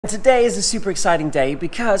Today is a super exciting day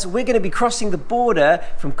because we're going to be crossing the border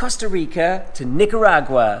from Costa Rica to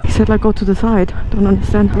Nicaragua. He said like go to the side. Don't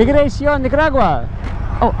understand. Migración, Nicaragua.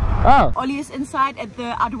 Oh. Ollie is inside at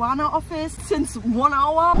the aduana office since 1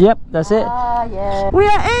 hour. Yep, that's it. Yeah. We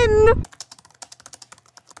are in.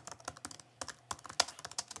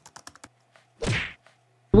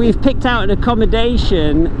 We've picked out an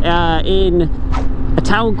accommodation in a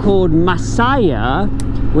town called Masaya,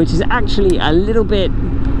 which is actually a little bit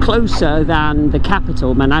closer than the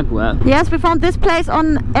capital, Managua. Yes, we found this place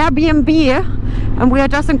on Airbnb and we are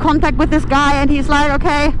just in contact with this guy and he's like,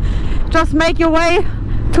 okay, just make your way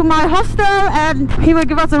to my hostel and he will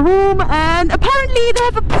give us a room, and apparently they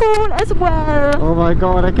have a pool as well. Oh my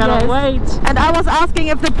god, I cannot wait. And I was asking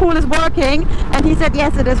if the pool is working and he said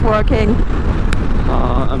yes, it is working.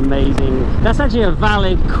 Oh, amazing. That's actually a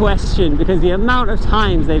valid question because the amount of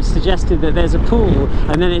times they've suggested that there's a pool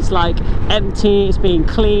and then it's like empty, it's being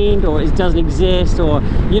cleaned, or it doesn't exist, or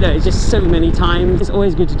you know, it's just so many times. It's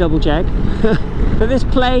always good to double check. But this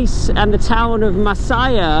place and the town of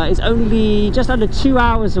Masaya is only just under 2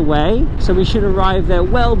 hours away, so we should arrive there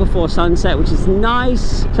well before sunset, which is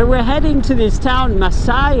nice. So we're heading to this town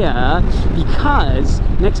Masaya because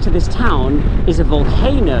next to this town is a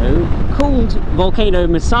volcano called Volcano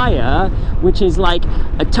Masaya, which is like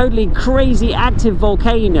a totally crazy active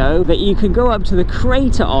volcano that you can go up to the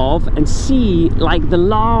crater of and see like the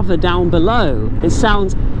lava down below. It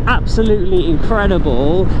sounds absolutely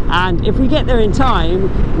incredible, and if we get there in time,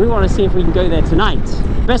 we want to see if we can go there tonight.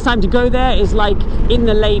 Best time to go there is like in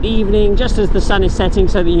the late evening, just as the sun is setting,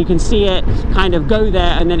 so that you can see it kind of go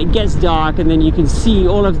there, and then it gets dark and then you can see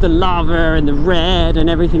all of the lava and the red and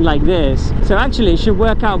everything like this. So actually it should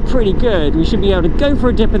work out pretty good. We should be able to go for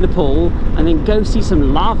a dip in the pool and then go see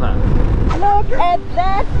some lava. Look at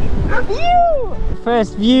that view!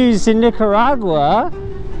 First views in Nicaragua.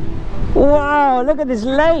 Wow, look at this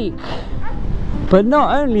lake. But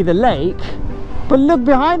not only the lake, but look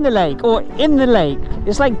behind the lake, or in the lake.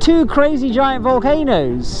 It's like two crazy giant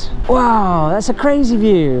volcanoes. Wow, that's a crazy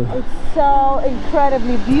view. It's so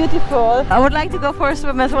incredibly beautiful. I would like to go for a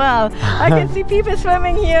swim as well. I can see people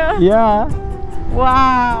swimming here. Yeah.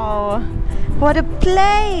 Wow. What a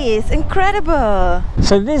place! Incredible!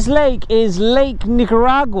 So this lake is Lake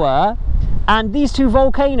Nicaragua, and these two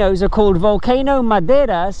volcanoes are called Volcano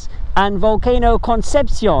Maderas and Volcano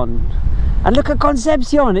Concepcion. And look at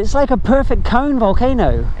Concepcion, it's like a perfect cone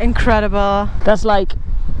volcano. Incredible. That's like,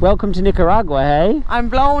 welcome to Nicaragua, hey? I'm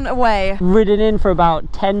blown away. Ridden in for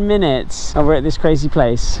about 10 minutes and we're at this crazy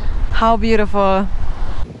place. How beautiful.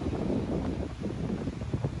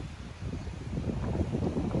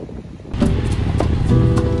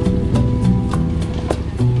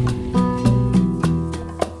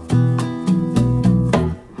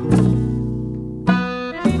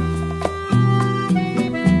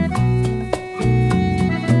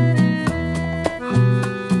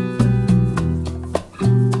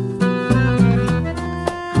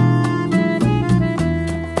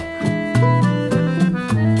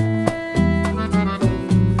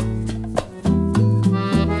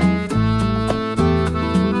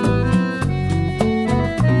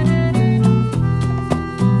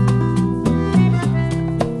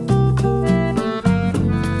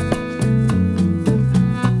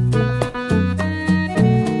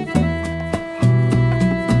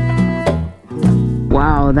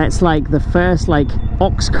 Wow, that's like the first like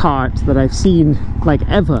ox cart that I've seen like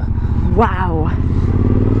ever. Wow.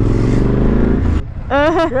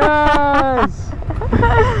 Yes!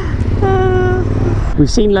 We've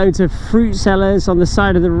seen loads of fruit sellers on the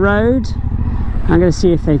side of the road. I'm going to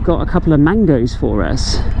see if they've got a couple of mangoes for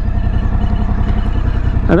us.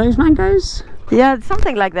 Are those mangoes? Yeah,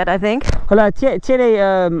 something like that, I think. Hola,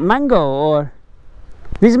 tiene mango or...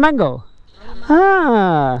 This is mango?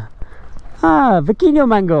 Pequeño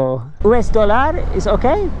mango. US dollar is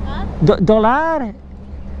okay? Dollar?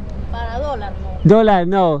 Para dólar, no. Dollar,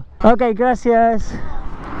 no. Okay, gracias.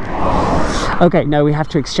 Okay, no, we have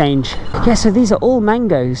to exchange. Yeah, so these are all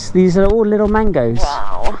mangoes. These are all little mangoes.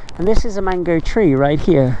 Wow. And this is a mango tree right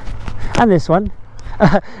here. And this one.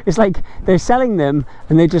 It's like they're selling them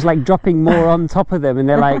and they're just like dropping more on top of them, and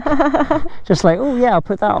they're like just like, oh yeah, I'll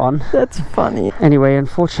put that on. That's funny. Anyway,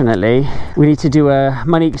 unfortunately we need to do a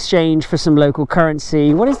money exchange for some local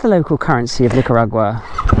currency. What is the local currency of Nicaragua?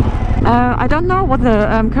 I don't know what the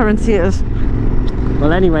currency is.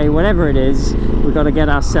 Well, anyway, whatever it is, we've got to get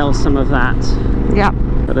ourselves some of that. Yeah.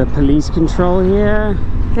 Got a police control here.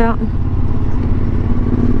 Yeah.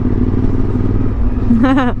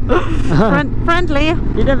 Friendly.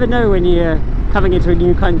 You never know when you coming into a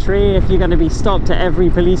new country, if you're going to be stopped at every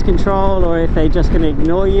police control or if they're just going to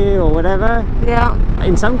ignore you or whatever. Yeah.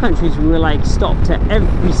 In some countries we were like stopped at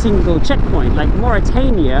every single checkpoint, like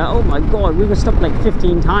Mauritania, oh my god, we were stopped like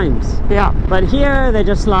 15 times. Yeah. But here they're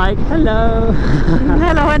just like, hello.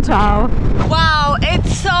 Hello and ciao. Wow,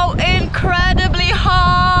 it's so incredibly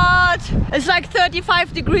hot. It's like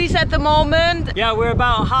 35 degrees at the moment. Yeah, we're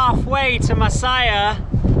about halfway to Masaya,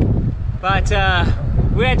 but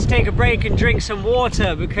we had to take a break and drink some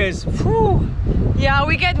water because whew. Yeah,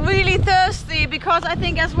 we get really thirsty because I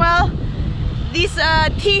think as well these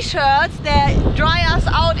t-shirts, they dry us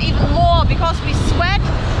out even more because we sweat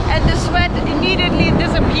and the sweat immediately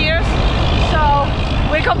disappears, so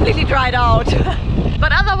we're completely dried out.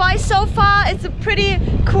 But otherwise so far it's a pretty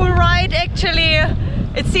cool ride actually.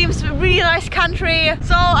 It seems a really nice country,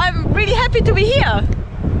 so I'm really happy to be here.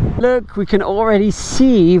 Look, we can already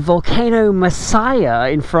see Volcano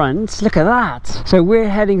Masaya in front. Look at that. So we're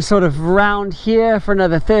heading sort of round here for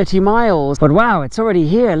another 30 miles. But wow, it's already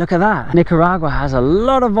here. Look at that. Nicaragua has a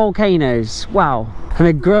lot of volcanoes. Wow. And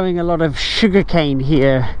they're growing a lot of sugarcane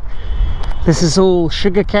here. This is all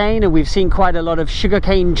sugarcane, and we've seen quite a lot of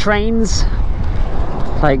sugarcane trains.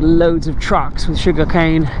 Like loads of trucks with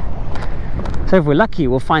sugarcane. So if we're lucky,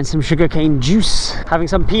 we'll find some sugarcane juice. Having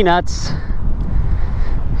some peanuts.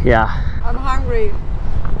 Yeah. I'm hungry.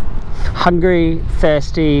 Hungry,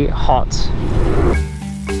 thirsty, hot.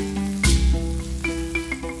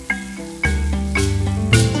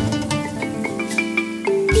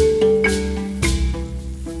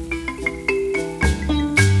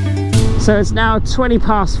 So it's now 20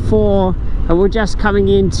 past 4 and we're just coming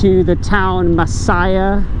into the town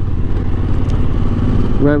Masaya,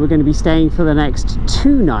 where we're going to be staying for the next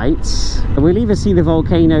 2 nights. We'll either see the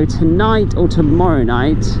volcano tonight or tomorrow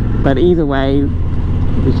night, but either way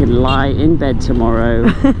we can lie in bed tomorrow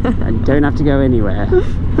and don't have to go anywhere.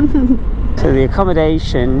 So the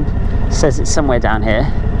accommodation says it's somewhere down here.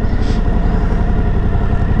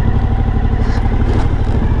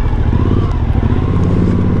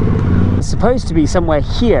 It's supposed to be somewhere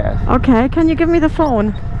here. Okay, can you give me the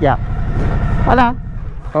phone? Yeah. Hola.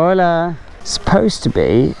 Hola. Supposed to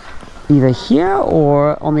be either here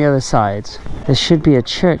or on the other side. There should be a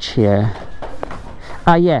church here.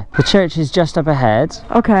 Ah yeah, the church is just up ahead.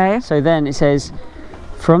 Okay. So then it says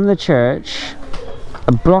from the church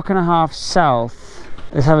a block and a half south.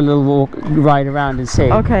 Let's have a little walk, ride around and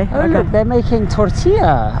see. Okay. Oh okay. look, they're making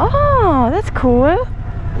tortilla. Oh, that's cool.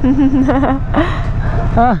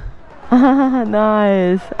 Ah,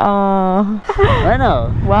 Nice. Oh. I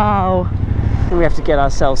know. Wow. We have to get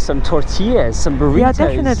ourselves some tortillas, some burritos. Yeah,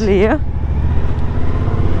 definitely.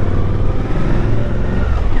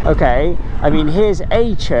 Okay, I mean here's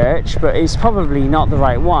a church, but it's probably not the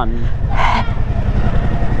right one.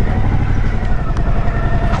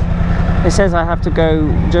 It says I have to go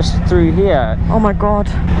just through here. Oh my god.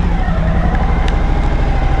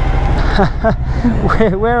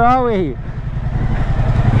 Where are we?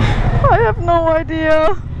 I have no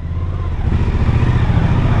idea.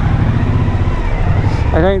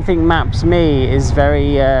 I don't think Maps.me is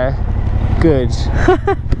very good.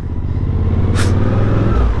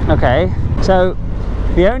 Okay, so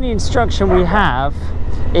the only instruction we have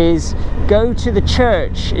is go to the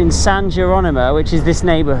church in San Geronimo, which is this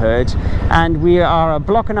neighborhood, and we are a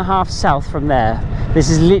block and a half south from there. This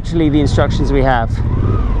is literally the instructions we have.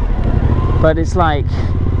 But it's like,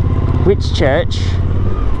 which church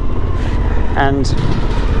and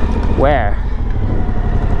where?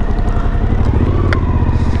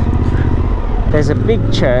 There's a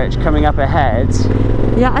big church coming up ahead.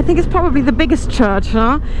 Yeah, I think it's probably the biggest church,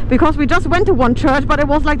 huh? Because we just went to one church, but it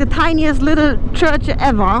was like the tiniest little church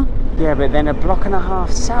ever. Yeah, but then a block and a half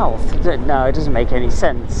south. No, it doesn't make any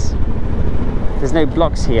sense. There's no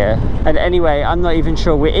blocks here. And anyway, I'm not even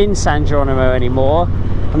sure we're in San Geronimo anymore.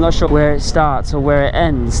 I'm not sure where it starts or where it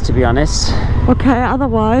ends, to be honest. Okay,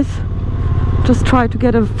 otherwise, just try to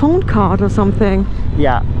get a phone card or something.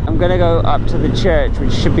 Yeah, I'm gonna go up to the church,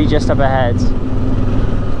 which should be just up ahead.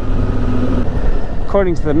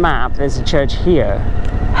 According to the map, there's a church here.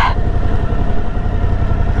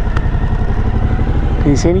 Can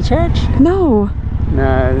you see any church? No.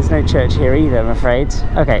 No, there's no church here either, I'm afraid.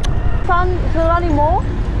 Okay. San Geronimo?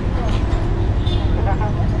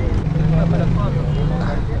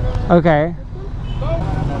 Okay.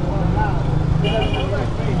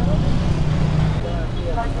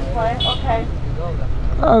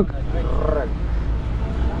 Okay.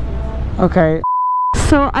 Okay.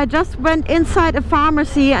 So I just went inside a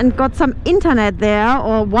pharmacy and got some internet there,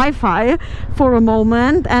 or Wi-Fi, for a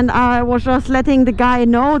moment, and I was just letting the guy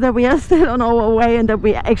know that we are still on our way and that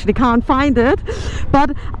we actually can't find it.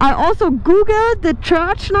 But I also googled the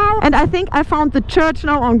church now, and I think I found the church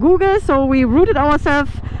now on Google, so we routed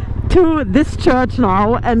ourselves to this church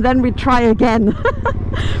now, and then we try again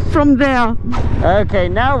from there. Okay,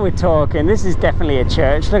 now we're talking. This is definitely a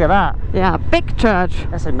church. Look at that. Yeah, big church.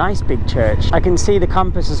 That's a nice big church. I can see the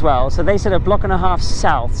compass as well. So they said 1.5 blocks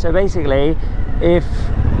south. So basically, if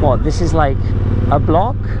what, this is like a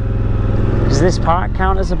block, does this part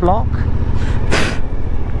count as a block?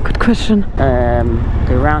 Good question.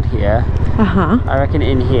 Go around here. I reckon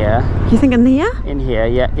in here. You think in here? In here,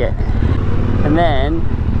 yeah, yeah. And then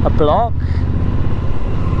a block,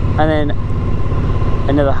 and then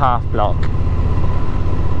another half block.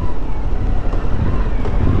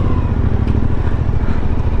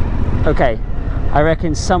 Okay, I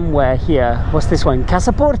reckon somewhere here. What's this one?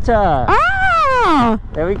 Casa Porta! Ah!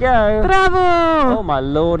 There we go. Bravo! Oh my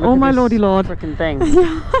lord! Look Oh at my this lordy lord! Freaking thing.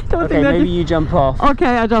 Yeah, I don't Okay, think that maybe you jump off.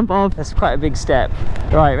 Okay, I jump off. That's quite a big step.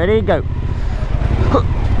 Right, ready? Go.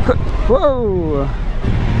 Whoa!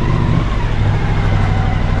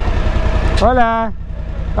 Hola!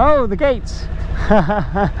 Oh, the gates!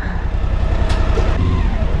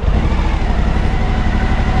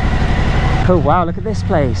 Oh wow, look at this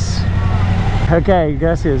place. Okay,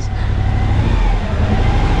 gracias.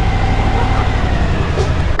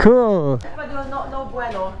 Cool. No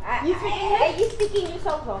bueno. You speak English? You speak English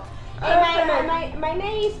also. My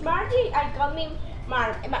name is Margie. I call me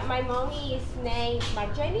Mar. My mommy is named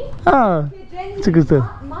Marjani. Oh, mucho gusto.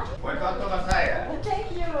 Volcano Masaya.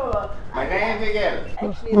 Thank you. My name is Miguel.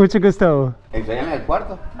 Mucho gusto. Enséñame el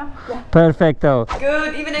cuarto. Perfecto.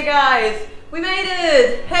 Good evening, guys. We made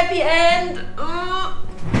it. Happy end.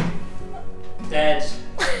 Dead.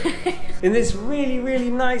 In this really, really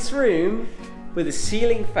nice room with a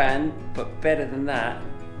ceiling fan, but better than that,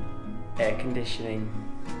 air conditioning.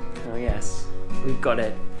 Oh yes, we've got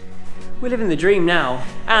it. We're living the dream now.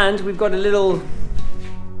 And we've got a little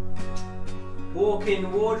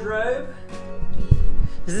walk-in wardrobe.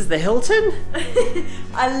 Is this the Hilton?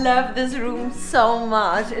 I love this room so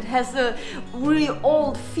much. It has a really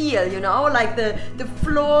old feel, you know, like the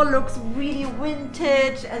floor looks really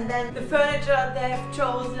vintage, and then the furniture they have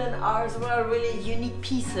chosen are as well really unique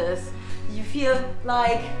pieces. You feel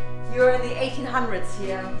like you're in the 1800s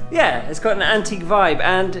here. Yeah, it's got an antique vibe,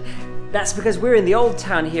 and that's because we're in the old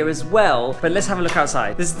town here as well. But let's have a look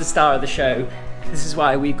outside. This is the star of the show. This is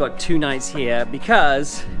why we've got 2 nights here,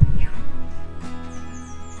 because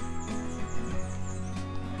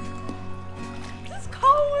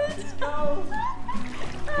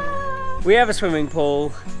we have a swimming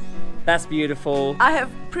pool. That's beautiful. I have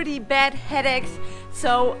pretty bad headaches,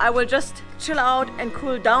 so I will just chill out and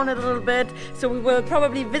cool down a little bit. So we will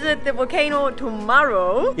probably visit the volcano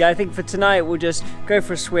tomorrow. Yeah, I think for tonight we'll just go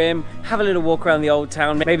for a swim, have a little walk around the old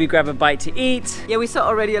town, maybe grab a bite to eat. Yeah, we saw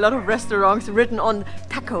already a lot of restaurants written on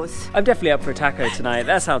tacos. I'm definitely up for a taco tonight.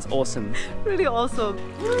 That sounds awesome. Really awesome.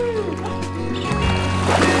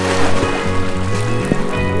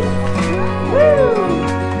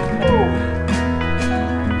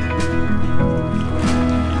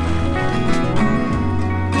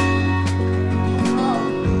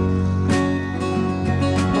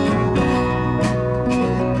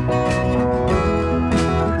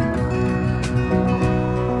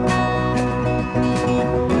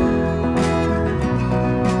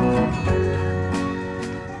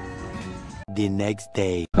 The next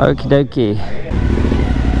day. Okie dokie.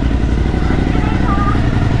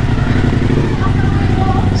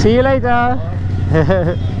 See you later.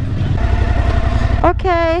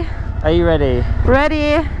 Okay. Are you ready?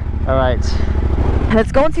 Ready. All right.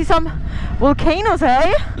 Let's go and see some volcanoes,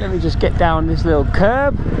 eh? Let me just get down this little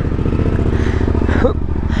curb. Hoop,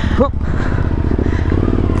 hoop.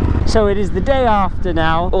 So it is the day after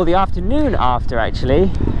now, or the afternoon after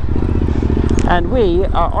actually. And we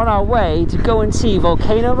are on our way to go and see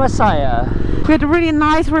Volcano Masaya. We had a really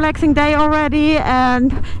nice relaxing day already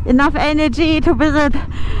and enough energy to visit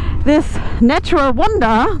this natural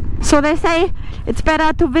wonder. So they say it's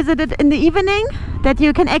better to visit it in the evening, that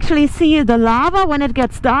you can actually see the lava when it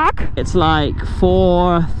gets dark. It's like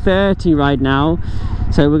 4:30 right now,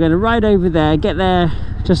 so we're going to ride over there, get there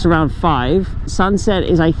just around 5. Sunset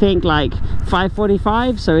is I think like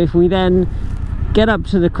 5:45, so if we then get up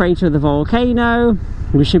to the crater of the volcano,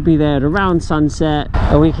 we should be there at around sunset,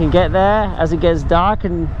 and we can get there as it gets dark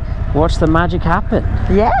and watch the magic happen.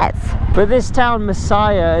 Yes. But this town,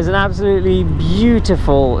 Masaya, is an absolutely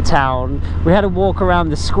beautiful town. We had a walk around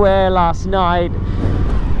the square last night,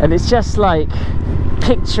 and it's just like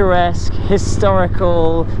picturesque,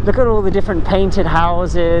 historical. Look at all the different painted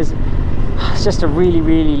houses. It's just a really,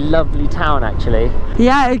 really lovely town, actually.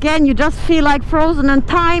 Yeah, again, you just feel like frozen in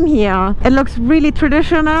time here. It looks really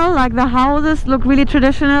traditional, like the houses look really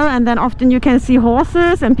traditional, and then often you can see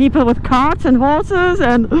horses and people with carts and horses,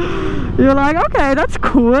 and you're like, okay, that's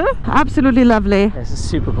cool. Absolutely lovely. It's a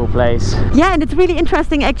super cool place. Yeah, and it's really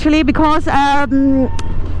interesting actually, because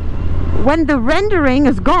when the rendering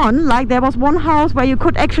is gone, like there was one house where you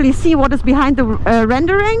could actually see what is behind the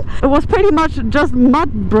rendering. It was pretty much just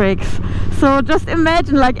mud bricks. So just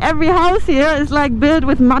imagine, like every house here is like built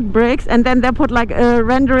with mud bricks, and then they put like a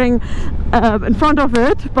rendering in front of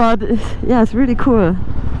it. But yeah, it's really cool.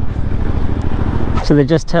 So they're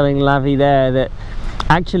just telling Lavi there that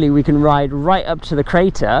actually we can ride right up to the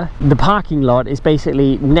crater. The parking lot is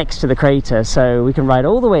basically next to the crater, so we can ride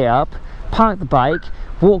all the way up, park the bike,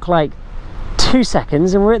 walk like 2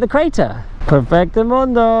 seconds, and we're at the crater. Perfecto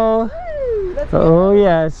mundo. Oh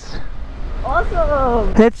yes.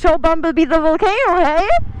 Awesome. Let's show Bumblebee the volcano, hey?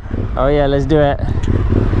 Oh yeah, let's do it.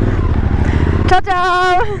 Ciao,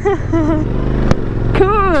 ciao.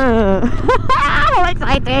 Cool. How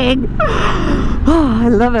exciting. Oh, I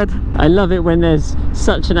love it. I love it when there's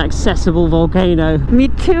such an accessible volcano. Me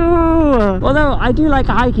too. Although I do like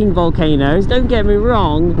hiking volcanoes, don't get me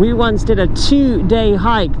wrong. We once did a 2-day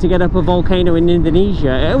hike to get up a volcano in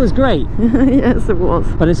Indonesia. It was great. Yes, it was.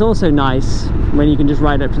 But it's also nice when you can just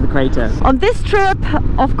ride up to the crater. On this trip,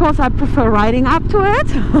 of course, I prefer riding up to it.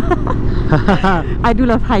 I do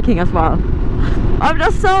love hiking as well. I'm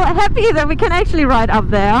just so happy that we can actually ride up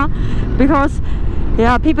there, because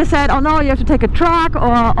yeah, people said, oh no, you have to take a truck,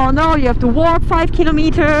 or oh no, you have to walk 5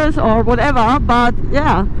 kilometers or whatever. But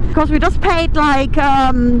yeah, because we just paid like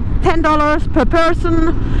 $10 per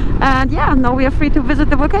person, and yeah, now we are free to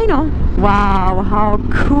visit the volcano. Wow, how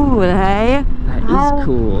cool, hey? That is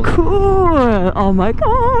cool. Cool. Oh my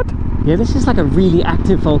god. Yeah, this is like a really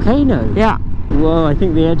active volcano. Yeah. Whoa, I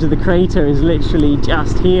think the edge of the crater is literally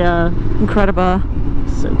just here. Incredible.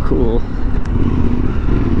 So cool.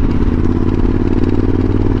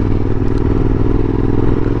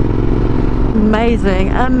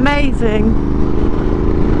 Amazing, amazing.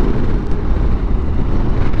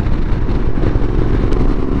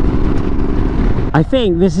 I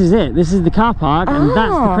think this is it. This is the car park, and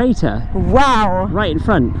that's the crater. Wow. Right in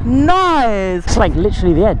front. Nice. It's like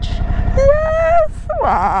literally the edge. Yes.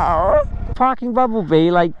 Wow. Parking Bumblebee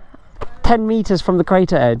like 10 meters from the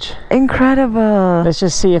crater edge. Incredible. Let's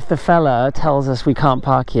just see if the fella tells us we can't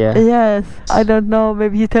park here. Yes. I don't know.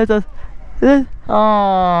 Maybe he tells us.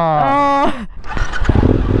 Oh.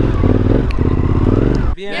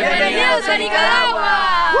 Bienvenidos a Nicaragua!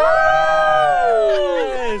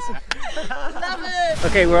 Love it!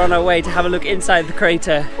 Okay, we're on our way to have a look inside the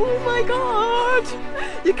crater. Oh my god!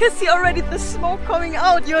 You can see already the smoke coming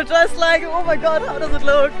out. You're just like, oh my god, how does it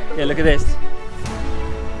look? Yeah, look at this.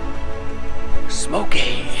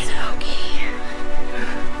 Smoky. Smoky.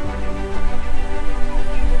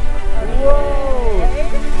 Whoa!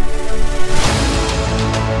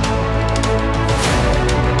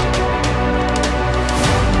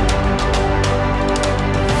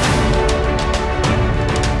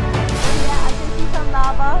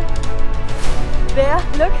 There,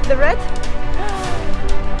 look, the red.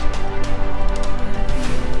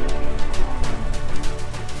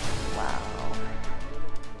 Wow.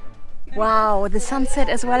 Wow, the sunset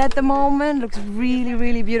as well at the moment looks really,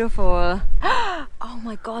 really beautiful. Oh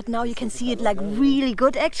my god, now you can see it like really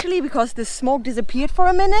good actually, because the smoke disappeared for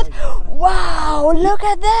a minute. Wow, look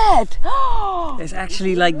at that. It's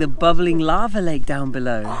actually like the bubbling lava lake down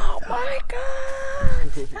below. Oh my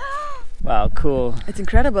god. Wow, cool. It's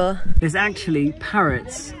incredible. There's actually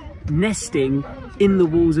parrots nesting in the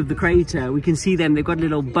walls of the crater. We can see them, they've got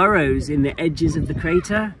little burrows in the edges of the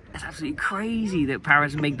crater. It's absolutely crazy that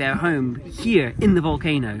parrots make their home here in the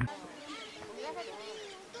volcano.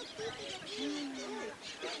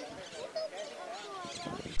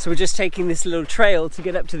 So we're just taking this little trail to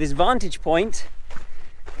get up to this vantage point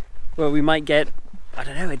where we might get, I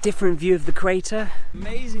don't know, a different view of the crater.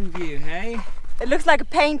 Amazing view, hey? It looks like a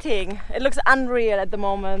painting. It looks unreal at the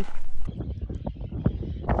moment.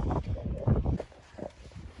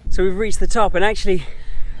 So we've reached the top, and actually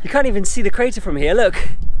you can't even see the crater from here, look.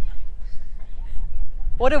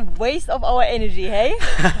 What a waste of our energy, hey?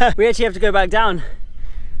 We actually have to go back down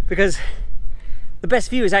because the best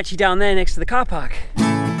view is actually down there next to the car park.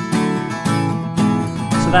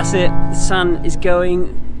 So that's it, the sun is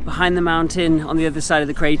going behind the mountain on the other side of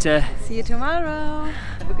the crater. See you tomorrow.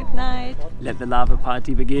 Have a good night. Let the lava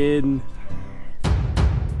party begin.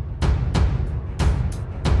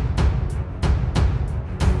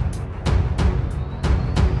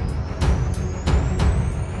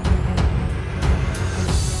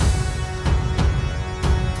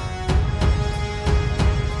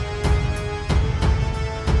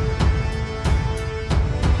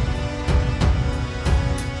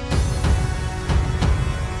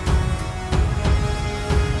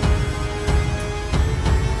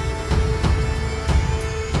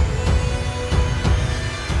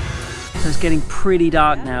 It's getting pretty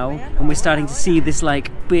dark now, and we're starting to see this like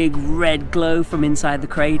big red glow from inside the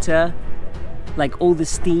crater. Like all the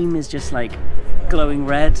steam is just like glowing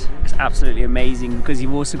red. It's absolutely amazing because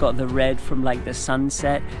you've also got the red from like the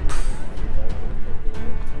sunset.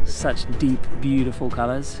 Such deep, beautiful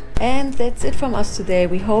colors. And that's it from us today.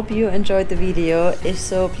 We hope you enjoyed the video. If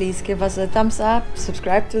so, please give us a thumbs up,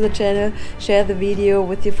 subscribe to the channel, share the video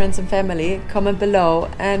with your friends and family, comment below,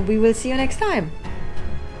 and we will see you next time.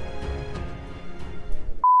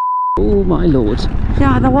 Oh my lord.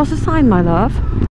 Yeah, there was a sign, my love.